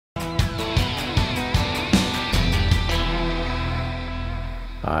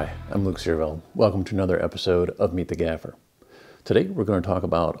Hi, I'm Luke Searveld. Welcome to another episode of Meet the Gaffer. Today we're going to talk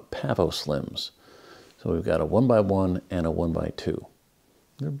about PavoSlims. So we've got a 1x1 and a 1x2.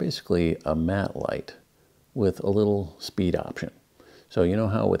 They're basically a matte light with a little speed option. So you know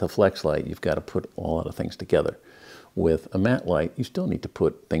how with a flex light you've got to put a lot of things together. With a matte light you still need to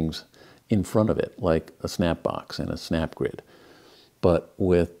put things in front of it, like a snap box and a snap grid. But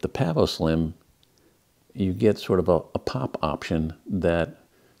with the PavoSlim you get sort of a pop option that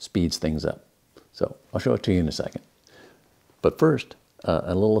speeds things up. So I'll show it to you in a second. But first,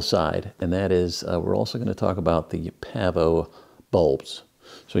 a little aside, and that is we're also going to talk about the PavoBulbs.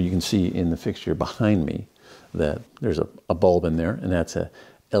 So you can see in the fixture behind me that there's a bulb in there, and that's a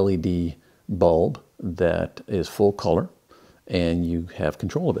LED bulb that is full color, and you have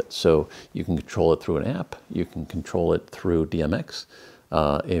control of it. So you can control it through an app, you can control it through DMX.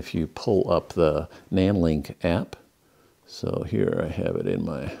 If you pull up the Nanlite app, so here I have it in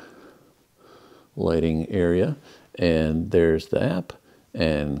my lighting area, and there's the app,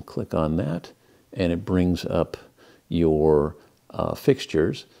 and click on that, and it brings up your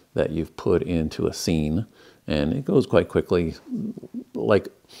fixtures that you've put into a scene, and it goes quite quickly, like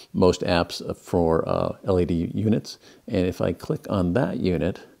most apps for LED units. And if I click on that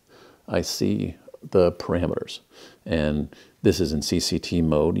unit, I see the parameters, and this is in CCT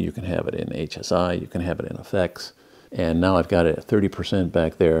mode. You can have it in HSI, you can have it in effects. And now I've got it at 30%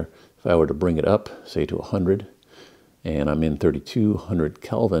 back there. If I were to bring it up, say to 100, and I'm in 3200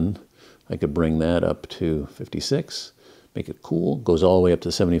 Kelvin, I could bring that up to 56, make it cool, goes all the way up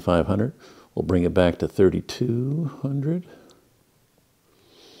to 7500. We'll bring it back to 3200,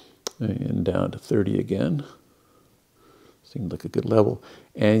 and down to 30 again. Seems like a good level.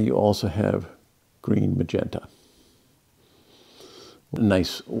 And you also have green magenta. A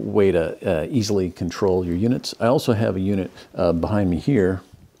nice way to easily control your units. I also have a unit behind me here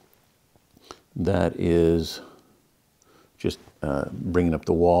that is just bringing up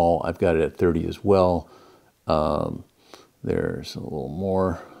the wall. I've got it at 30 as well. There's a little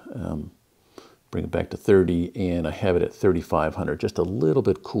more. Bring it back to 30, and I have it at 3500, just a little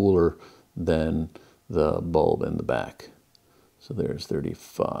bit cooler than the bulb in the back. So there's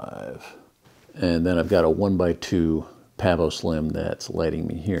 35. And then I've got a 1x2 PavoSlim that's lighting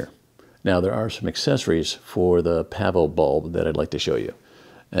me here. Now there are some accessories for the PavoBulb that I'd like to show you.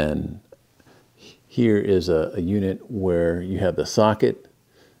 And here is a unit where you have the socket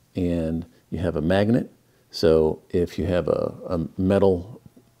and you have a magnet. So if you have a metal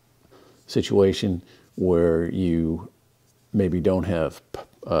situation where you maybe don't have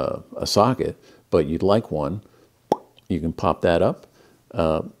a socket, but you'd like one, you can pop that up,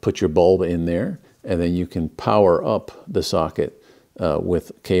 put your bulb in there, and then you can power up the socket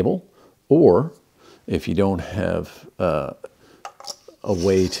with cable. Or if you don't have a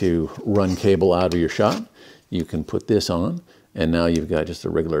way to run cable out of your shot, you can put this on, and now you've got just a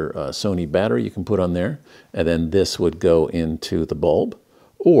regular Sony battery you can put on there, and then this would go into the bulb.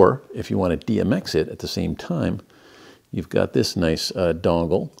 Or if you want to DMX it at the same time, you've got this nice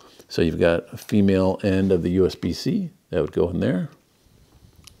dongle. So you've got a female end of the USB-C that would go in there.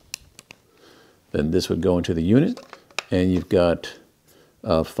 Then this would go into the unit, and you've got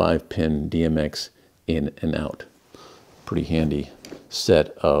a 5-pin DMX in and out. Pretty handy set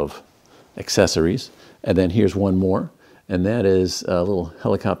of accessories. And then here's one more, and that is a little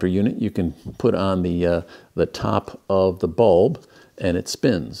helicopter unit you can put on the top of the bulb, and it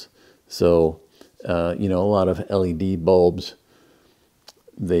spins. So, you know, a lot of LED bulbs,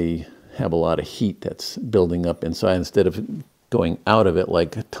 they have a lot of heat that's building up inside. Instead of going out of it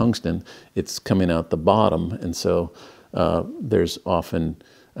like tungsten, it's coming out the bottom, and so there's often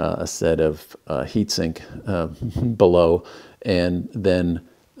a set of heatsink below, and then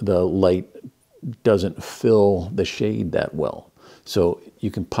the light doesn't fill the shade that well. So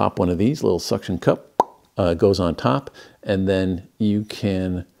you can pop one of these, little suction cup, goes on top, and then you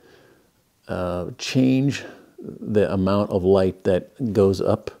can change the amount of light that goes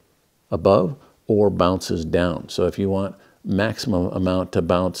up above or bounces down. So if you want maximum amount to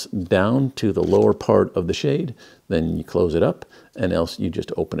bounce down to the lower part of the shade, then you close it up, and else you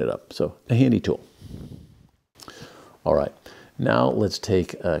just open it up. So a handy tool. All right, now let's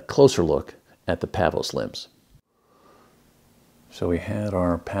take a closer look at the PavoSlims. So we had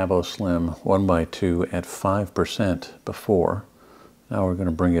our PavoSlim 1x2 at 5% before. Now we're going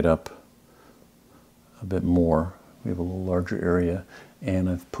to bring it up a bit more. We have a little larger area, and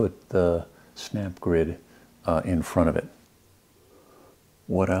I've put the snap grid in front of it.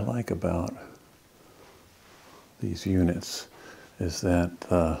 What I like about these units is that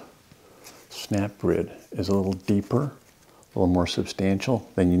the snap grid is a little deeper, a little more substantial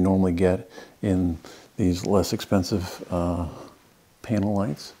than you normally get in these less expensive panel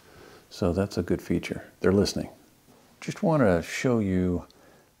lights. So that's a good feature. They're listening. Just want to show you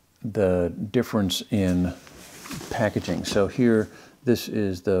the difference in packaging. So here, this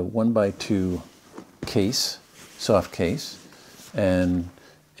is the 1x2 case, soft case, and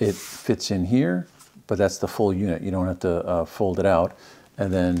it fits in here, but that's the full unit. You don't have to fold it out,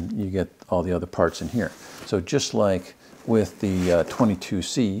 and then you get all the other parts in here. So just like with the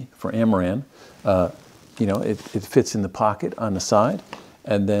 22C for Amaran, you know, it fits in the pocket on the side,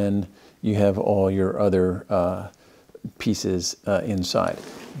 and then you have all your other pieces inside.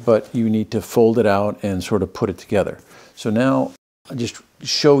 But you need to fold it out and sort of put it together. So now I'll just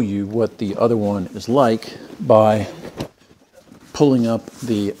show you what the other one is like by pulling up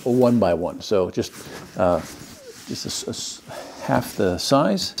the 1x1. So just half the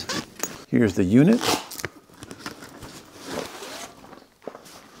size. Here's the unit.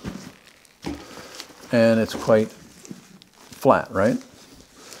 And it's quite flat, right?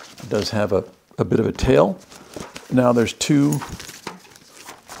 It does have a bit of a tail. Now there's two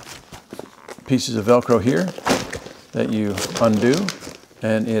pieces of Velcro here that you undo,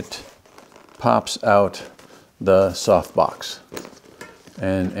 and it pops out the soft box.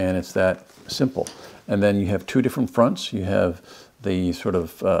 And it's that simple. And then you have two different fronts. You have the sort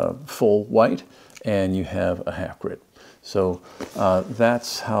of full white, and you have a half grid. So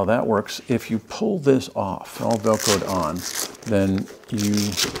that's how that works. If you pull this off, all Velcroed on, then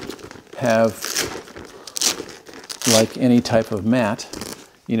you have, like any type of mat,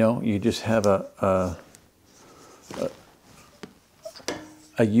 you know, you just have a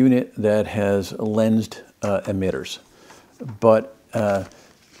unit that has lensed emitters. But,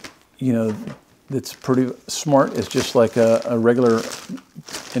 you know, it's pretty smart. It's just like a regular,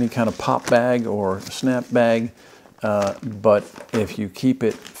 any kind of pop bag or snap bag. But if you keep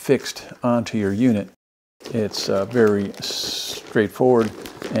it fixed onto your unit, it's very straightforward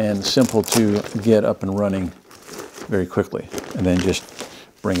and simple to get up and running very quickly. And then just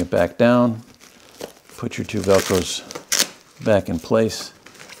bring it back down, put your two Velcros back in place,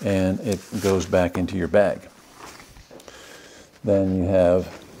 and it goes back into your bag. Then you have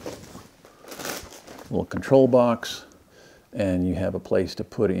a little control box, and you have a place to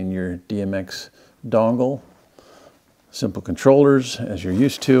put in your DMX dongle. Simple controllers, as you're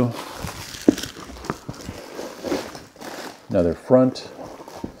used to. Another front,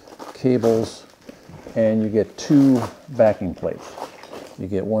 cables, and you get two backing plates. You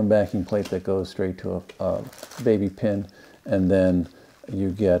get one backing plate that goes straight to a baby pin, and then you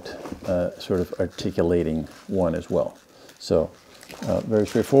get sort of articulating one as well. So very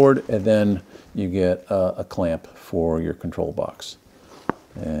straightforward, and then you get a clamp for your control box,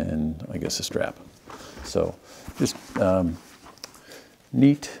 and I guess a strap. So just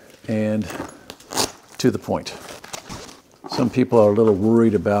neat and to the point. Some people are a little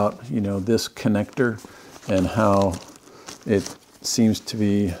worried about, you know, this connector and how it seems to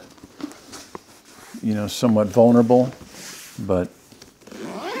be, you know, somewhat vulnerable, but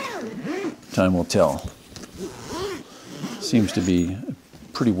time will tell. Seems to be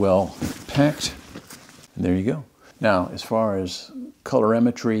pretty well packed. And there you go. Now, as far as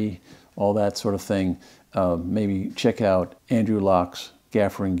colorimetry, all that sort of thing, maybe check out Andrew Locke's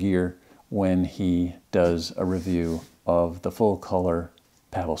Gaffer and Gear when he does a review of the full color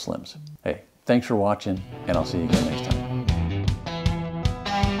PavoSlims. Hey, thanks for watching, and I'll see you again next time.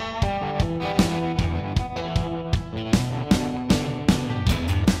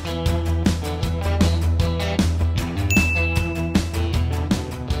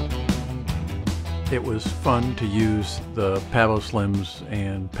 It was fun to use the PavoSlims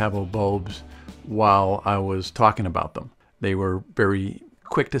and PavoBulbs while I was talking about them. They were very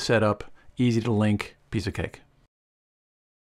quick to set up, easy to link, piece of cake.